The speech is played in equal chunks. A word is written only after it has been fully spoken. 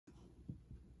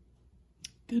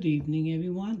Good evening,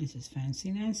 everyone. This is Fancy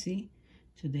Nancy.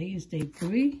 Today is day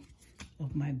 3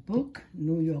 of my book,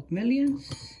 New York Millions.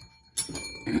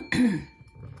 So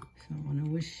I want to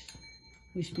wish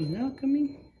me luck.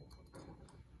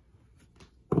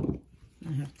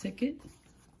 I have ticket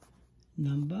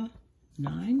number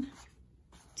 9,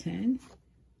 10,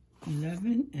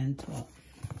 11, and 12.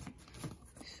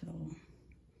 So,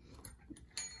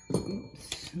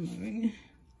 oops, I'm ringing.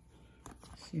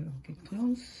 See if I can get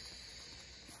close.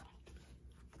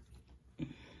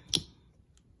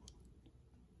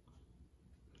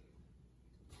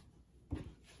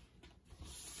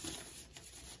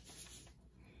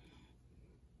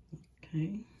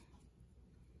 Okay.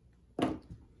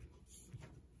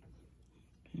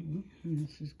 And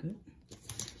this is good.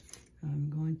 I'm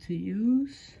going to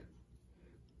use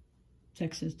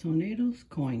Texas Tornadoes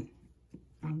coin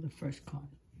on the first card.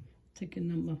 Ticket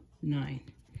number 9.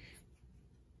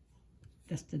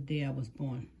 That's the day I was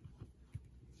born.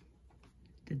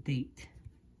 The date,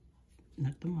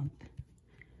 not the month.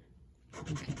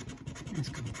 Okay, let's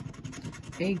go.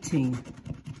 18.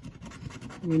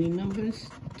 Winning numbers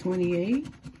 28,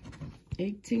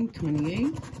 18,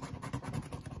 28,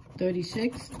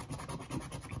 36,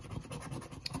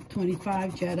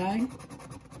 25 Jedi,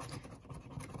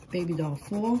 Baby Doll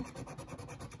 4,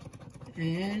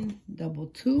 and double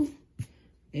 2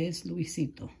 is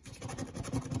Luisito.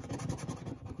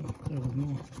 There was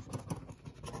more.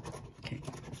 Okay.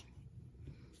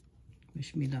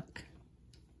 Wish me luck.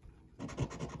 I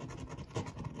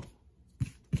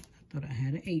thought I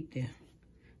had an 8 there.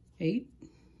 8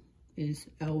 is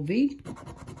LV,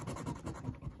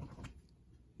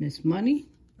 Miss Money,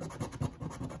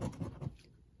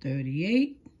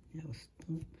 38, that was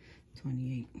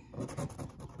 28,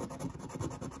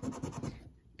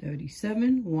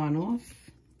 37, 1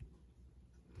 off,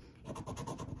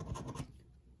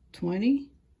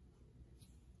 20,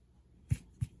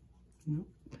 nope,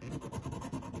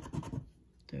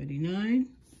 39,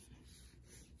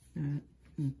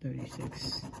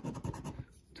 36.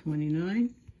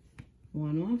 29,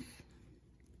 1 off,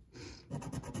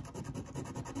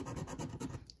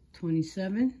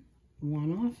 27,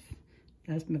 1 off,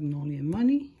 that's Magnolia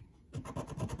Money,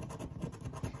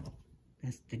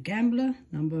 that's the Gambler,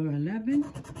 number 11,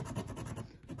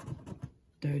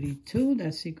 32,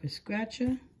 that's Secret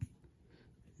Scratcher,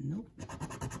 nope,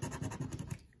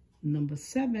 number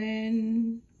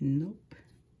 7, nope,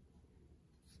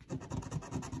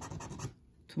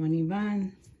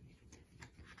 21,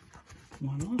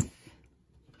 1 off.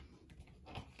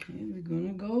 Okay, we're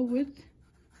gonna go with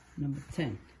number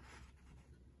 10.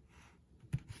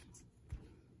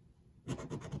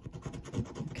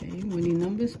 Okay, winning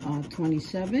numbers are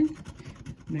 27,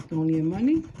 Magnolia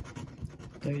Money,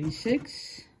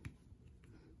 36,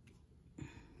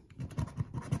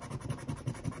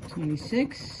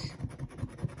 26,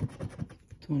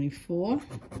 24,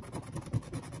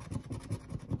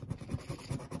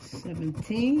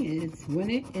 17 is Win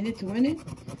It, In It to Win It,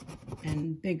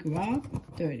 and Big Rob,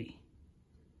 30.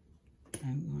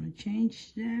 I'm going to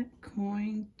change that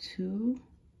coin to,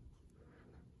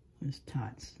 there's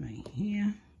tots right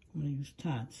here. I'm going to use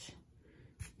tots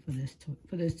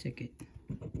for this ticket.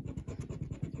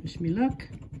 Wish me luck.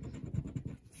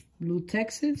 Blue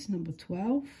Texas, number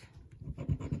 12.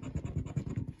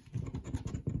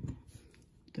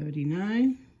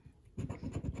 39.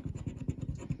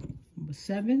 Number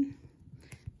 7.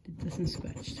 It doesn't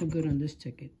scratch. Too good on this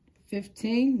ticket.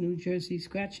 15. New Jersey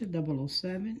Scratcher,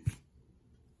 007.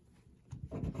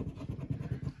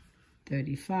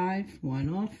 35. 1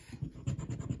 off.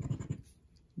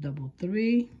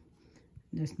 3.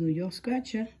 That's New York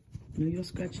Scratcher. New York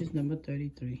Scratcher is number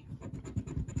 33.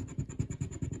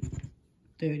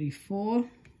 34.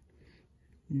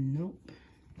 Nope.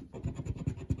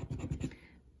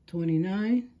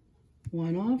 29.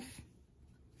 1 off.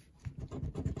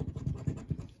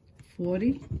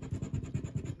 40.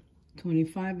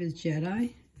 25 is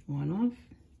Jedi. 1 off.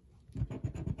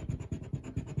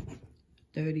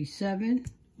 37.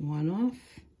 1 off.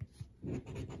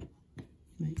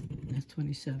 Wait, that's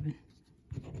 27.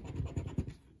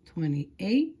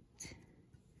 28.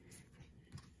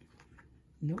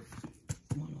 Nope.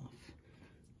 1 off.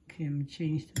 Okay, I'm going to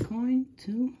change the coin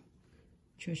to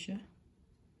Trisha.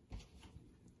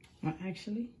 Or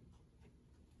actually,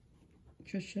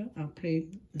 Trisha, I'll play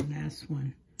the last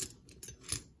one.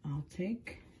 I'll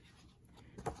take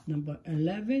number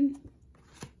 11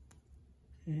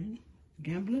 and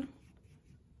Gambler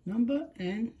number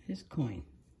and his coin.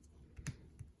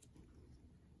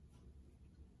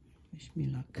 Wish me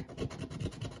luck.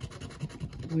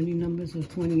 Winning numbers are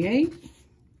 28,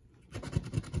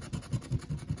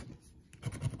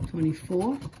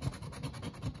 24,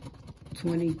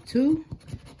 22,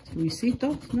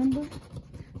 Luisito's number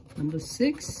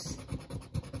 6,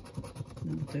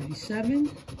 number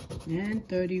 37, and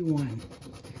 31.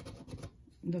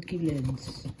 Lucky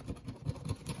Lens.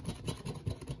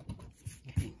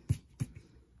 Okay.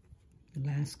 The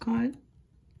last card.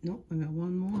 Nope, I got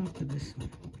one more after this one.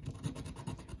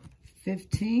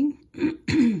 15,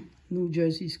 New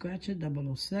Jersey Scratcher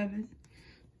 007.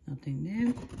 Nothing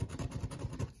there.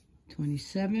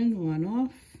 27, one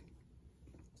off.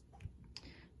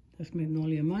 That's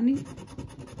Magnolia Money.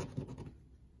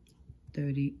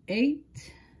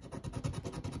 38,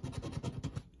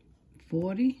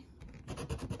 40,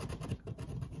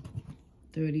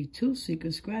 32,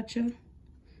 Secret Scratcher,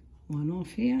 one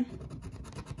off here.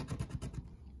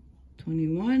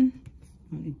 21,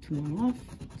 22, one off,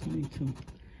 22.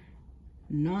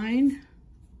 9,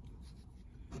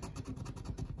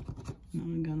 no,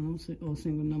 I got no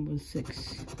single number.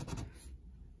 6,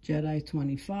 Jedi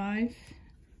 25,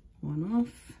 one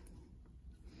off.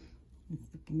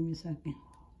 Give me a second.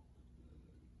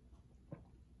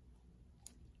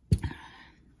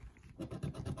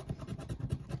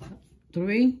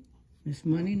 3, Miss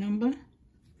Money number.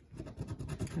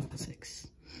 6.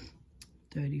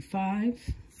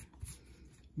 35.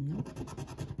 Nope.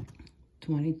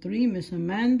 23, Miss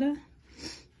Amanda.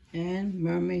 And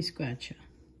Mermaid Scratcher.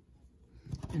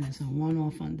 And that's a one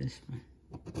off on this one.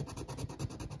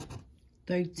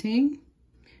 13,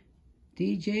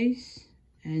 DJs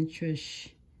and Trish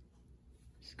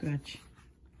Scratch.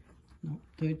 No,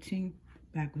 13,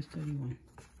 backwards 31.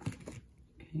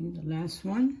 Okay, the last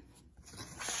one.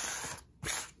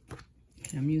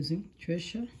 Okay, I'm using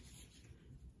Trisha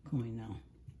coin now.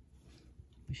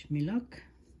 Wish me luck.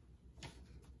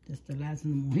 That's the last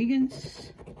of the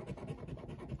Mohegans.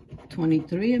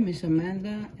 23, Miss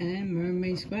Amanda and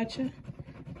Mermaid Scratcher.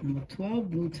 Number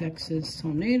 12, Blue Texas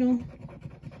Tornado.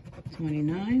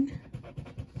 29.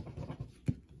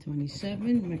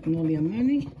 27, Magnolia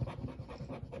Money.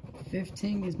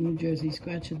 15 is New Jersey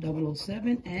Scratcher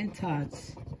 007 and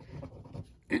Todd's.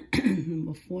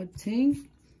 Number 14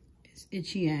 is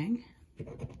Itchy Yang.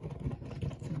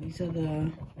 So these are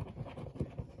the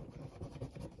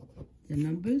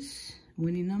numbers,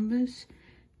 winning numbers.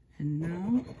 And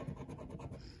now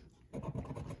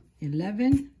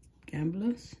 11,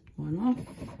 Gamblers, one off.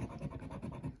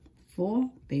 4,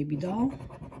 Baby Doll,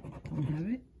 don't have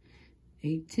it.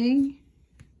 18,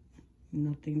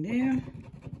 nothing there.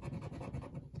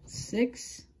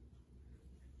 6,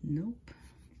 nope.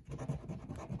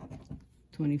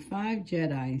 25,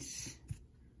 Jedis.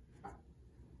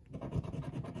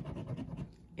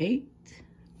 8,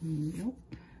 nope.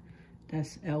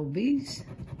 That's LB's.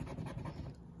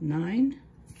 9,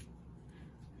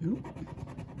 nope.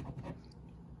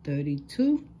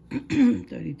 32,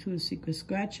 32 is Secret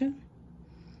Scratcher.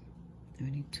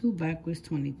 32, backwards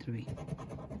 23.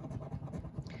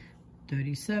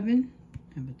 37,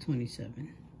 number 27.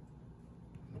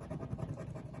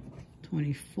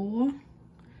 24,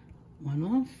 one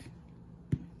off.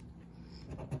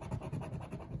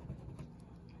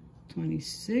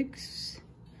 26,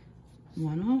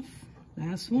 one off.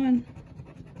 Last one.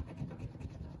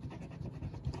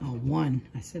 Oh, 1.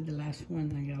 I said the last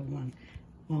one, I got 1.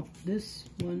 Well, this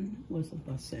one was a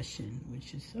bus session,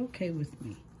 which is okay with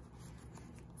me.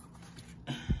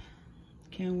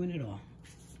 Can't win it all,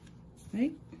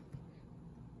 right?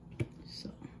 So,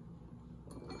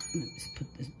 let's put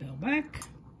this bell back.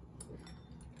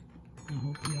 I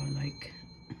hope y'all like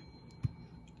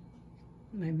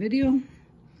my video.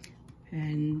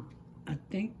 And I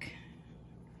think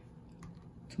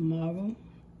tomorrow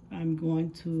I'm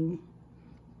going to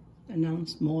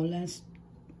announce more or less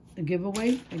the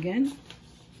giveaway again.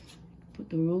 Put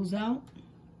the rules out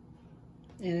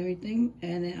and everything.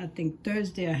 And then I think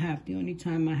Thursday the only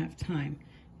time I have time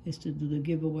is to do the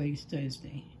giveaways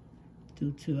Thursday,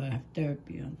 due to I have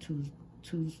therapy on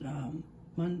Tuesday,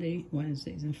 Monday,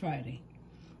 Wednesdays, and Friday.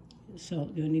 So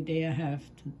the only day I have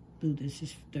to do this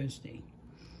is Thursday.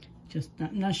 Just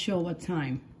not sure what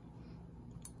time.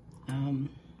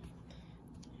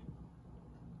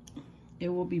 It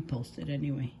will be posted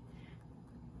anyway.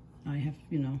 I have,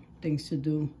 things to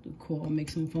do, make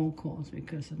some phone calls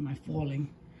because of my falling.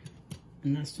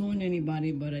 I'm not suing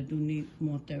anybody, but I do need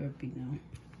more therapy now.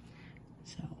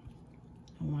 So,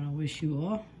 I want to wish you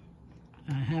all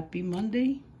a happy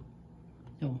Monday.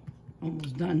 No,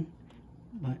 almost done,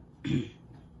 but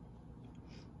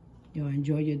you'll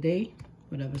enjoy your day,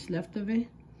 whatever's left of it,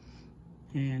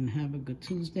 and have a good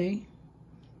Tuesday.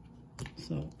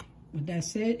 So, with that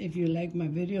said, if you like my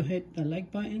video, hit the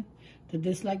like button, the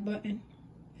dislike button,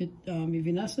 If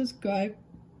you're not subscribed,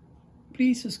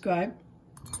 please subscribe.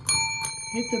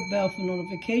 Hit the bell for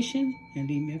notification and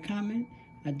leave me a comment.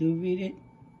 I do read it.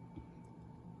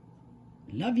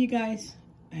 Love you guys.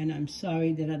 And I'm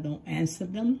sorry that I don't answer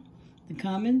them, the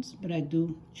comments, but I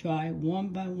do try one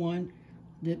by one,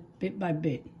 bit by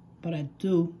bit. But I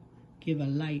do give a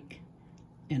like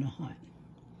and a heart.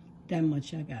 That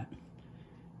much I got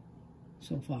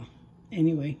so far.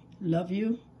 Anyway, love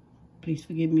you. Please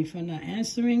forgive me for not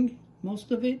answering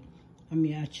most of it. I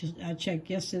mean, I checked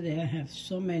yesterday. I have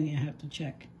so many I have to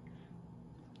check.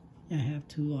 I have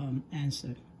to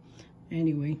answer.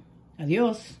 Anyway,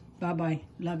 adios. Bye-bye.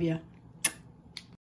 Love ya.